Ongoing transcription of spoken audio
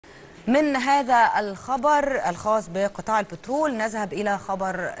من هذا الخبر الخاص بقطاع البترول نذهب إلى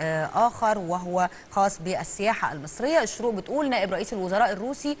خبر آخر وهو خاص بالسياحة المصرية. الشروق بتقول نائب رئيس الوزراء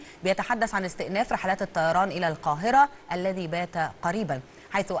الروسي بيتحدث عن استئناف رحلات الطيران إلى القاهرة الذي بات قريبا،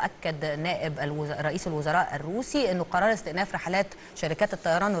 حيث أكد نائب رئيس الوزراء الروسي أنه قرار استئناف رحلات شركات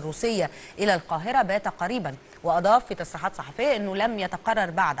الطيران الروسية إلى القاهرة بات قريبا، وأضاف في تصريحات صحفية أنه لم يتقرر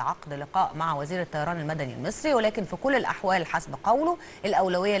بعد عقد لقاء مع وزير الطيران المدني المصري، ولكن في كل الأحوال حسب قوله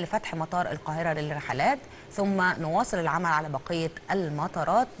الأولوية لفتح مطار القاهرة للرحلات، ثم نواصل العمل على بقية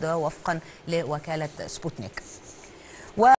المطارات، ده وفقا لوكالة سبوتنيك.